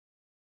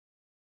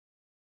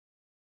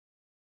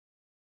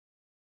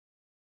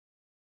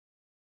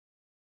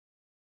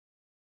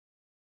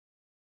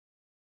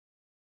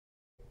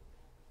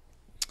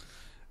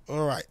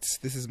Alright,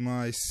 this is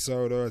my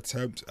solo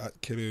attempt at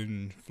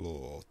killing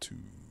Floor 2.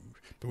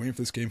 Been waiting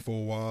for this game for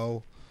a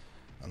while.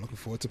 I'm looking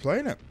forward to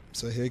playing it.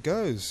 So here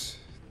goes.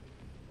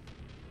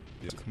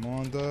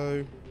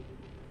 Commando.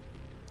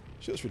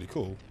 She looks really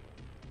cool.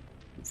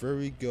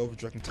 Very Girl with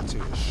Dragon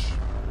Tattoo-ish.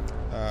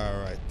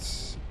 Alright.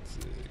 Let's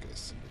go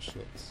single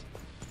shots.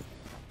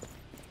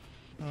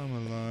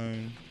 I'm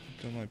alone.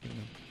 Don't like being...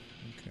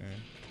 Okay.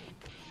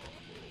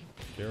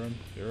 Hear him?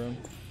 Hear him?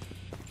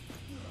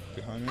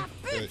 Behind me?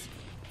 Wait.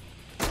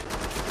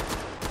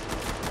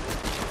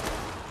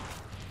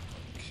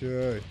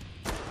 Okay.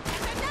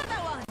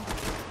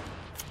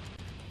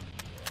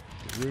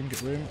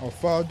 Get room. Oh,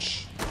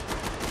 fudge.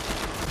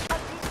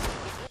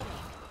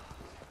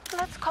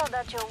 Let's call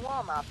that your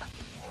warm-up.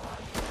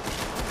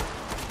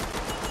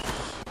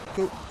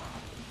 Go.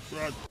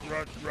 Run.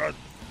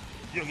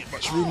 You don't get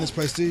much room in this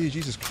place, do you?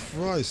 Jesus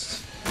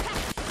Christ.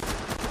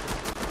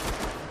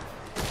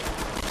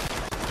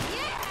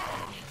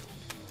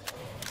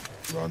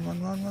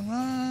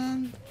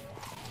 Run.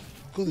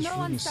 God, this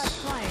room is...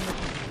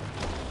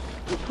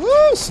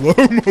 Woo!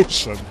 Slow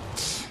motion.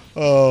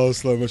 Oh,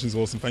 slow motion is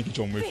awesome. Thank you,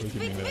 John Wick, for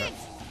giving me that.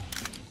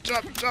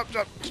 Jump.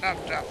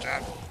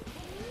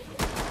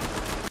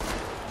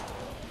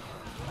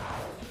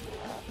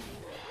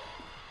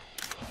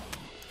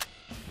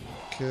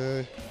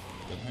 Okay.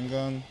 Good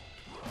handgun.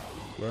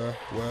 Where?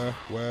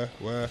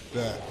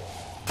 There.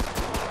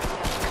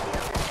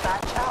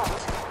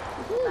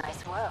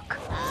 Nice work.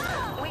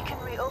 We can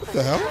reopen What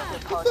the hell?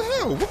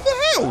 What the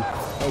hell?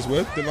 That was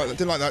weird.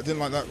 Didn't like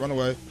that. Run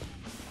away.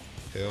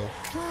 Hill.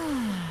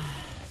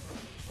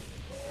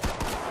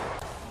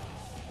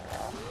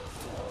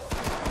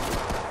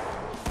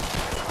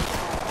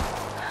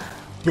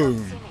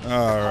 Boom.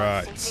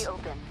 Alright.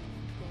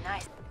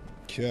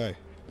 Okay.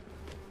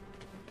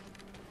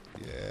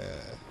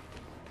 Yeah.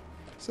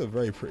 It's a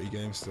very pretty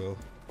game still.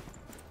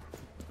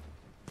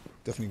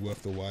 Definitely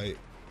worth the wait.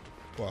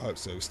 Well, I hope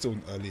so. It's still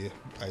an early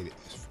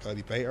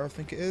beta, I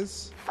think it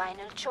is.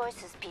 Final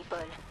choices,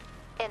 people.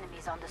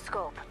 Enemies on the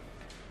scope.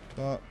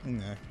 But, you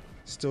know,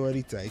 still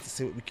early day to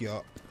see what we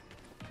got.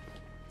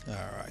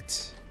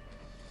 Alright.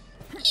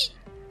 I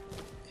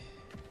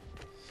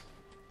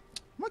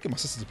might get my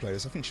sister to play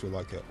this. I think she'll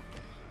like it.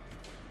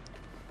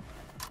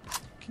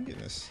 Can you get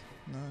this?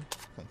 No,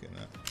 can't get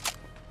that.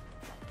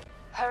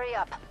 Hurry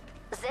up.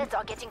 Zeds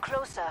are getting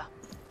closer.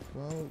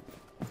 Well...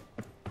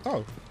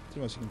 Oh,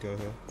 too much you can go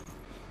here.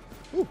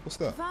 Ooh, what's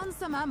that? Found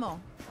some ammo.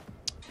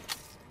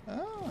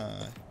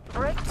 Ah.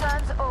 Break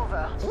time's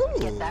over. Ooh.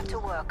 Get back to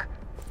work.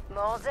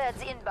 More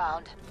Zeds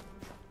inbound.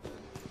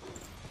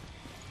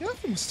 Yeah, I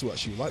think my sister will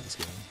actually like this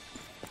game.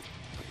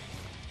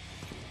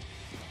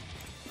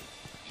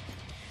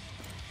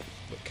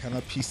 But can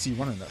a PC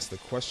run it? That's the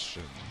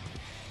question.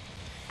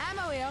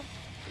 Ammo here.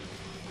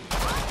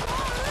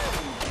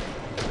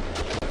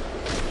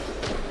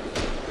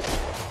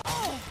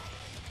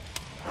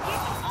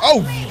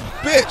 Oh,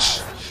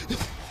 bitch!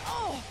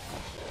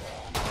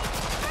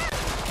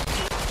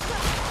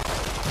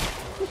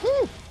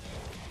 Woohoo!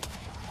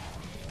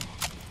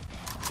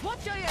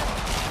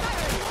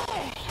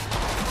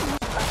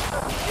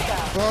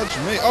 Fudge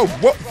me! Oh,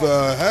 what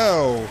the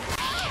hell?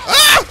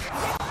 Ah!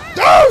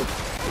 No!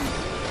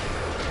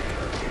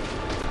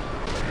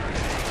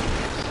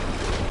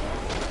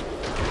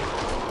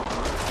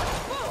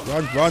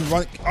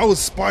 Run! Oh,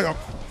 spider!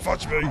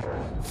 Fudge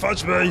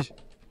me!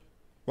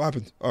 What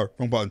happened? Oh,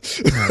 wrong button.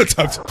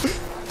 Tapped.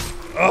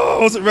 Oh,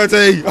 I wasn't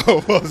ready.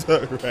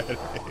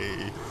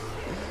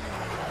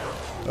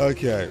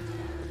 Okay.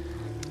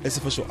 It's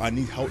official. I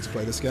need help to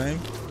play this game.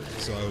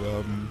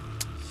 So,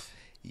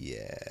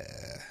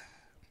 yeah.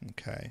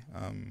 Okay.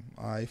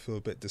 I feel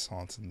a bit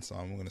disheartened, so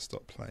I'm going to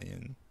stop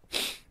playing.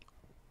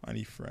 I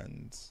need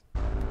friends.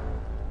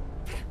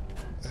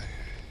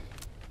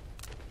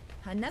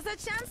 Another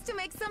chance to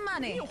make some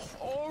money.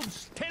 Hold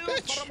still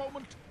Bitch. for a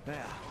moment.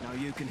 There, now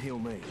you can heal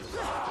me.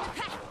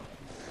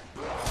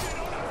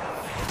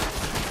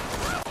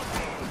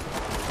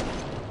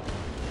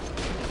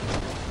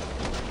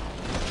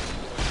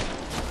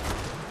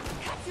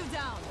 Cut you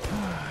down.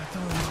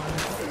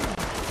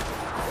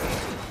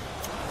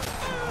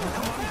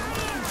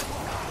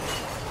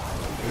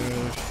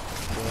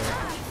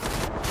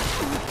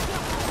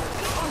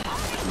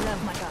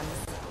 Love my guns.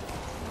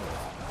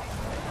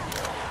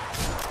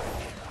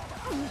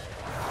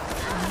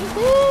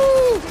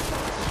 Woo!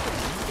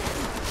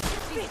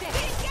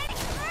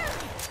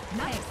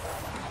 Nice.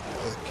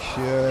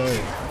 Okay.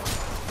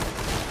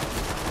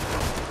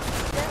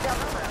 Zeds are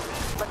numerous,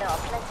 but there are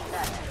plenty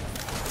left.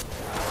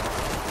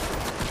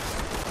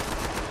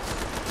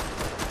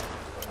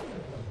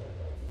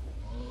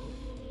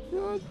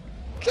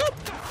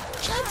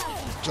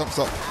 Jumps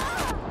up.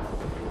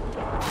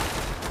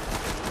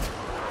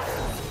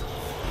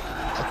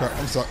 Okay,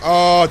 I'm sorry.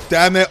 Oh,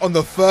 damn it. On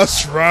the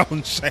first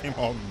round. Shame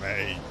on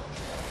me.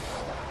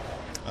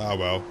 Ah,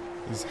 well.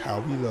 This is how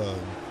we learn.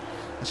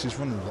 And she's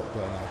running a lot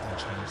better now. I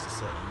change the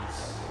settings.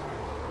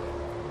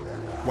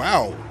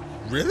 Wow.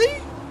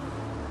 Really?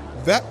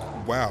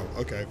 wow.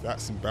 Okay,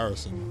 that's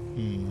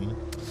embarrassing.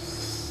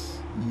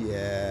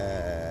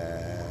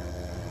 Yeah.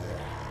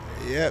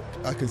 Yep,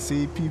 I can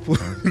see people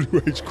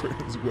rage quit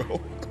as well.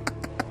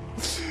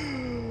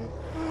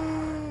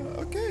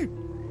 Okay.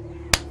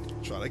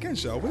 Try it again,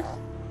 shall we?